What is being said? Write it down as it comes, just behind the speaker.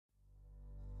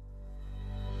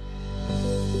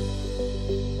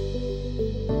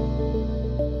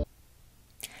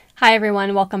Hi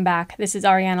everyone, welcome back. This is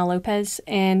Ariana Lopez,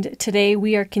 and today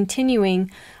we are continuing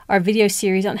our video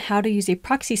series on how to use a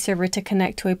proxy server to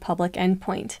connect to a public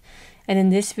endpoint. And in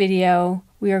this video,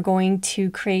 we are going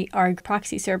to create our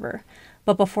proxy server.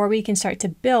 But before we can start to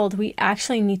build, we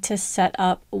actually need to set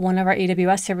up one of our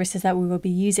AWS services that we will be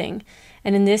using.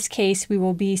 And in this case, we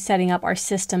will be setting up our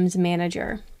systems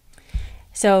manager.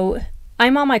 So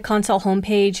I'm on my console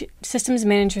homepage. Systems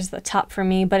manager is the top for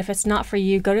me, but if it's not for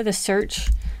you, go to the search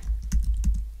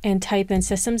and type in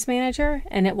Systems Manager,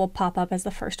 and it will pop up as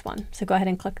the first one. So go ahead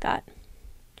and click that.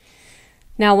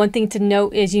 Now, one thing to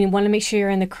note is you want to make sure you're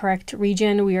in the correct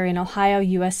region. We are in Ohio,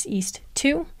 US East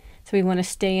 2. So we want to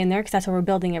stay in there because that's where we're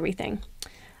building everything.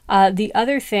 The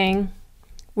other thing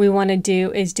we want to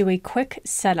do is do a quick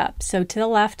setup. So to the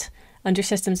left, under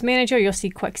Systems Manager, you'll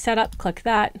see Quick Setup. Click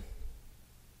that.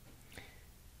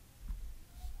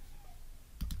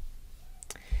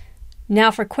 Now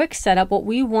for quick setup, what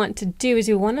we want to do is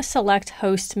we want to select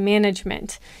host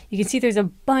management. You can see there's a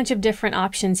bunch of different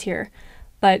options here,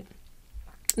 but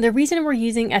the reason we're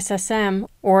using SSM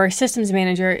or Systems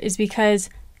Manager is because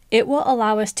it will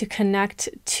allow us to connect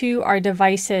to our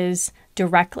devices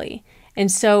directly.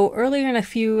 And so earlier in a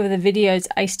few of the videos,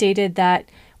 I stated that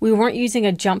we weren't using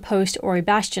a jump host or a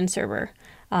bastion server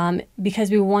because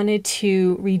we wanted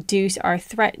to reduce our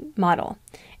threat model.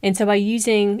 And so by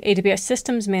using AWS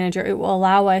Systems Manager, it will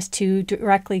allow us to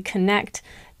directly connect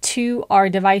to our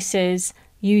devices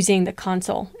using the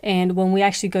console. And when we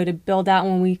actually go to build out,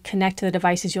 when we connect to the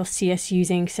devices, you'll see us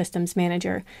using Systems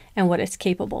Manager and what it's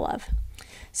capable of.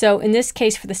 So in this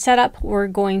case, for the setup, we're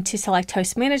going to select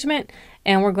host management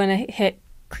and we're going to hit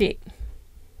create.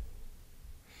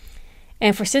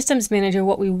 And for Systems Manager,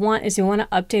 what we want is we want to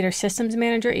update our Systems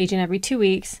Manager agent every 2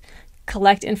 weeks,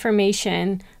 collect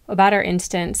information about our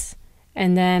instance,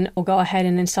 and then we'll go ahead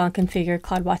and install and configure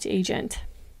CloudWatch agent.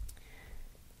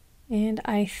 And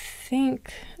I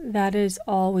think that is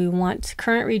all we want.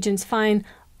 Current region's fine,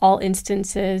 all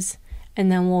instances, and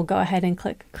then we'll go ahead and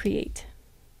click create.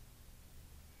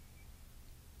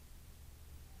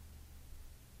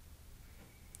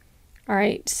 All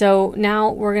right, so now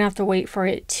we're gonna have to wait for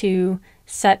it to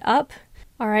set up.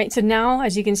 All right, so now,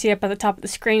 as you can see up at the top of the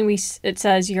screen, it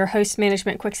says your host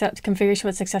management quick setup configuration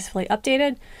was successfully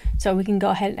updated. So we can go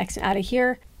ahead and exit out of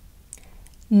here.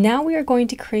 Now we are going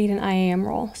to create an IAM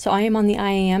role. So I am on the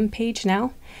IAM page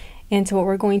now. And so what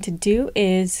we're going to do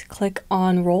is click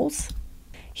on roles.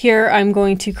 Here, I'm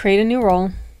going to create a new role.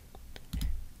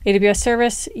 AWS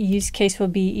service, use case will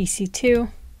be EC2.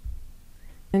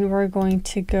 And we're going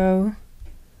to go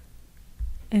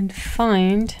and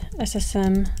find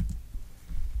SSM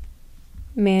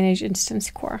Manage Instance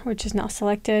Core, which is now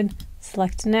selected.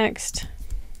 Select Next.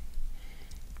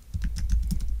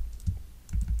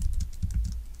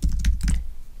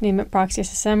 Name it Proxy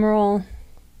SSM role.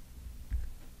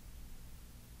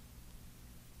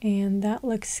 And that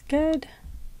looks good.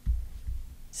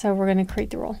 So we're going to create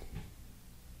the role.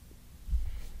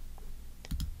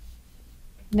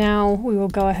 Now we will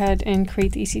go ahead and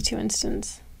create the EC2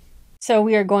 instance. So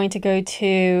we are going to go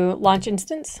to Launch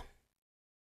Instance.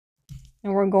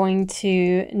 And we're going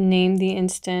to name the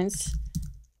instance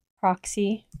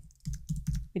Proxy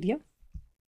Video.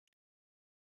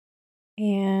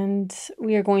 And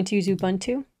we are going to use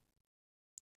Ubuntu.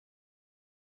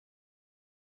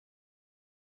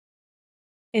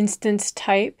 Instance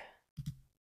type,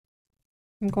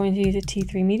 I'm going to use a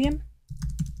T3 medium.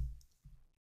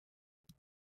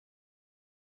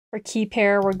 For key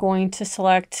pair, we're going to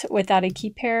select without a key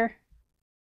pair.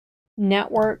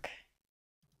 Network.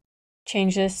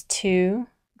 Change this to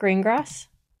Greengrass.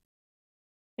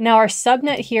 Now our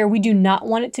subnet here, we do not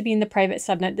want it to be in the private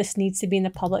subnet. This needs to be in the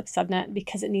public subnet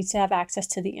because it needs to have access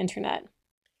to the internet.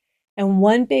 And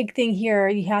one big thing here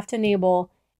you have to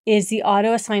enable is the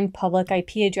auto-assigned public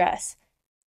IP address.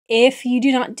 If you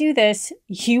do not do this,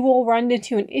 you will run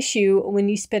into an issue when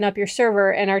you spin up your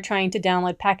server and are trying to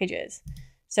download packages.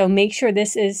 So make sure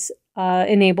this is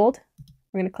enabled.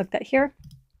 We're going to click that here.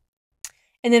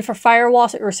 And then for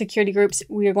firewalls or security groups,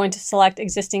 we are going to select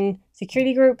existing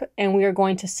security group, and we are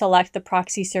going to select the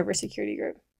proxy server security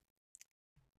group.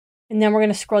 And then we're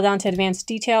going to scroll down to advanced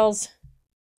details.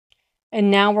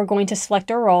 And now we're going to select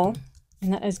our role,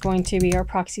 and that is going to be our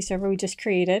proxy server we just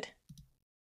created.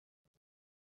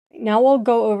 Now we'll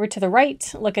go over to the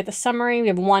right, look at the summary. We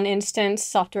have one instance,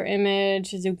 software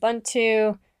image, is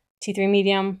Ubuntu, T3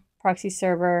 medium, proxy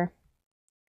server.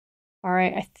 All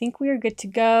right, I think we are good to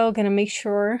go. Gonna make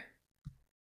sure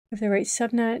we have the right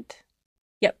subnet.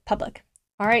 Yep, public.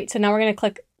 All right, so now we're gonna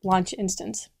click Launch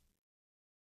Instance.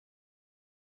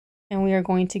 And we are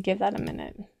going to give that a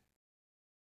minute.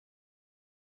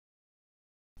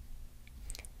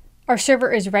 Our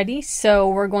server is ready, so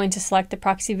we're going to select the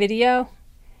proxy video,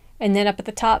 and then up at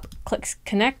the top, click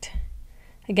Connect.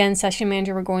 Again, Session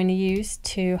Manager we're going to use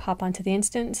to hop onto the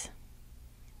instance.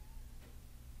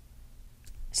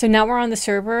 So now we're on the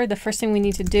server. The first thing we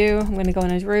need to do, I'm going to go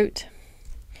in as root,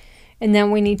 and then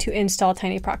we need to install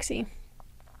TinyProxy.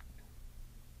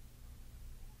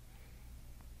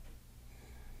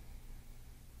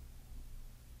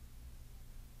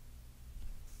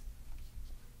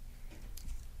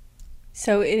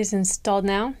 So it is installed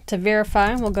now. To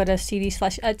verify, we'll go to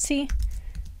cd/etc,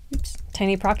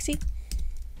 TinyProxy,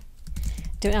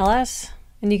 do an ls,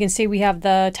 and you can see we have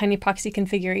the TinyProxy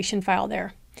configuration file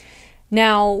there.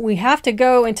 Now we have to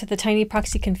go into the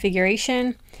TinyProxy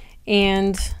configuration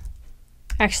and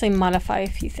actually modify a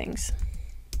few things.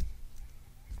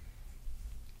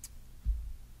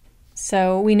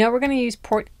 So we know we're going to use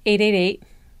port 888,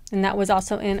 and that was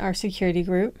also in our security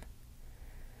group.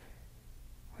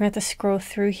 We're going to have to scroll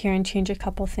through here and change a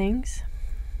couple things.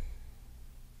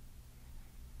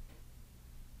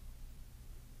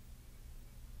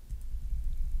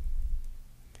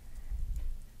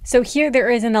 So here there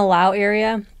is an allow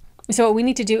area. So what we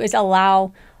need to do is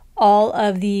allow all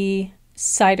of the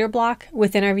CIDR block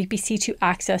within our VPC to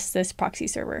access this proxy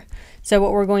server. So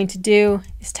what we're going to do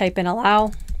is type in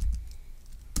allow,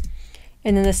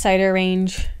 and then the CIDR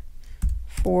range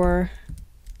for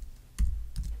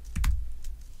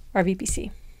our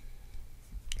VPC.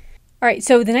 All right,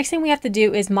 so the next thing we have to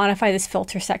do is modify this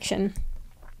filter section.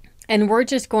 And we're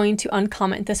just going to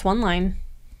uncomment this one line.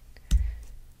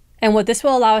 And what this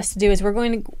will allow us to do is we're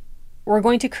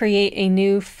going to create a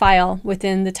new file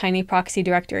within the TinyProxy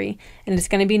directory, and it's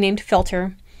going to be named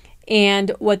filter.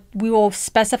 And what we will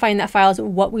specify in that file is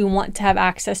what we want to have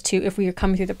access to if we are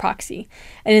coming through the proxy.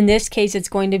 And in this case, it's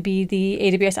going to be the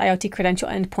AWS IoT credential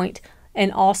endpoint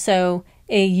and also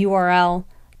a URL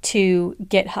to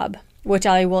GitHub, which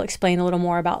I will explain a little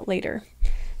more about later.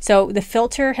 So the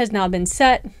filter has now been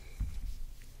set.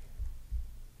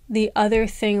 The other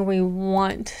thing we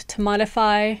want to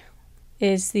modify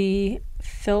is the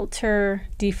filter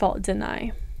default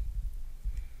deny.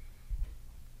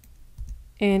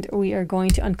 And we are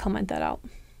going to uncomment that out.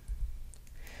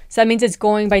 So that means it's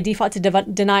going by default to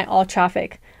deny all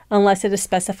traffic unless it is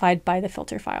specified by the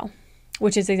filter file,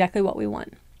 which is exactly what we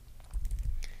want.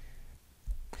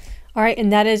 All right,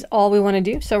 and that is all we want to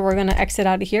do. So we're going to exit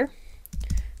out of here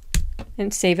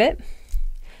and save it.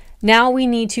 Now we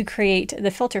need to create the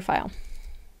filter file.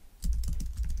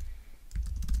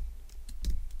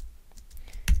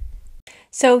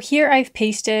 So here I've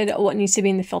pasted what needs to be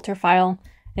in the filter file.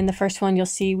 In the first one, you'll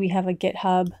see we have a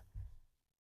GitHub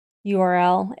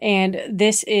URL, and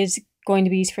this is going to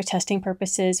be used for testing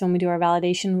purposes when we do our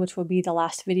validation, which will be the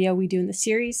last video we do in the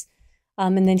series.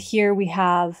 And then here we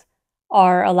have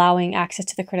our allowing access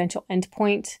to the credential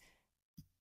endpoint.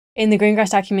 In the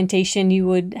Greengrass documentation, you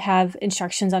would have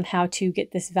instructions on how to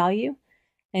get this value.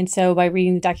 And so by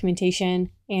reading the documentation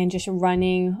and just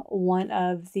running one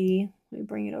of the, let me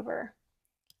bring it over,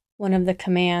 one of the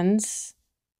commands,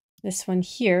 this one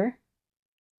here,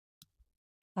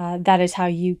 that is how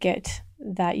you get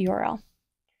that URL.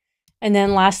 And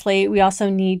then lastly, we also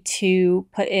need to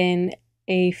put in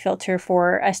a filter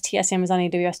for STS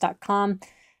AmazonAWS.com.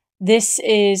 This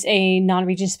is a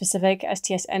non-region specific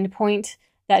STS endpoint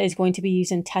that is going to be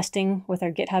used in testing with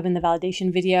our GitHub in the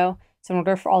validation video. So in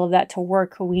order for all of that to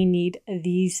work, we need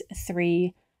these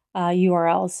three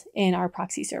URLs in our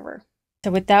proxy server.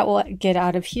 So with that, we'll get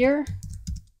out of here.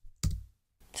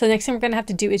 So the next thing we're going to have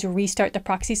to do is restart the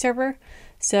proxy server.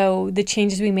 So the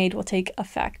changes we made will take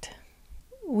effect.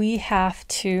 We have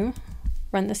to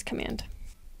run this command.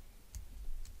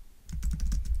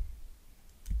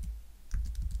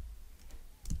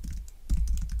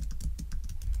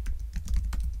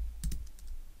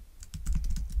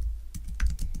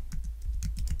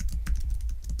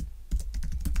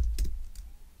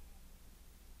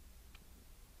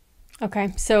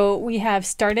 Okay, so we have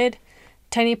started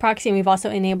TinyProxy and we've also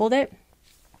enabled it.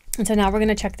 And so now we're going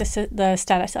to check the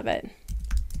status of it.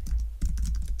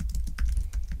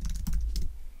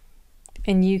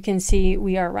 And you can see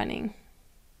we are running.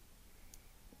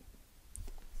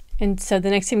 And so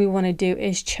the next thing we want to do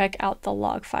is check out the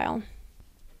log file.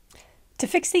 To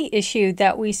fix the issue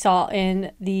that we saw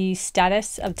in the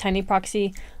status of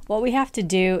TinyProxy, what we have to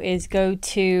do is go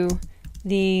to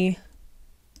the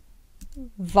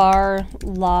var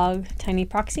log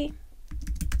TinyProxy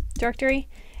directory,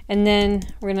 and then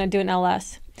we're going to do an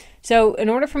ls. So in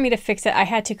order for me to fix it, I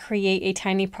had to create a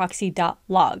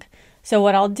tinyproxy.log. So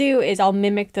what I'll do is I'll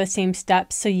mimic the same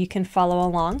steps so you can follow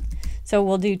along. So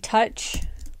we'll do touch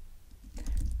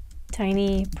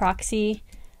TinyProxy,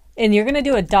 and you're going to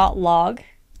do a .log,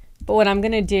 but what I'm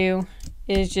going to do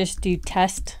is just do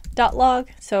test.log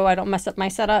so I don't mess up my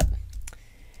setup.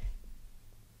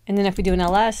 And then if we do an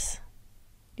ls,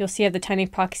 you'll see I have the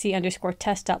TinyProxy _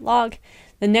 test.log.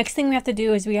 The next thing we have to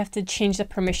do is we have to change the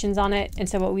permissions on it. And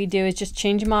so what we do is just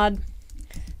change mod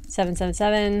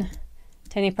 777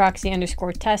 TinyProxy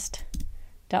 _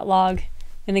 test.log.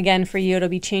 And again, for you, it'll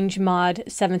be change mod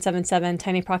 777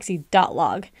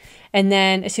 TinyProxy.log. And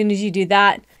then as soon as you do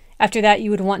that, after that, you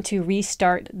would want to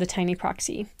restart the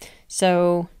TinyProxy.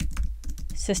 So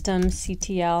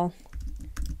systemctl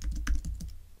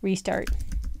restart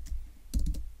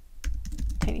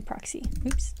TinyProxy.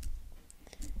 Oops.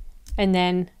 And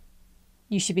then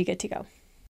you should be good to go.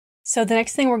 So the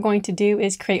next thing we're going to do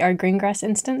is create our Greengrass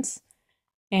instance.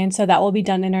 And so that will be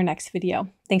done in our next video.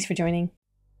 Thanks for joining.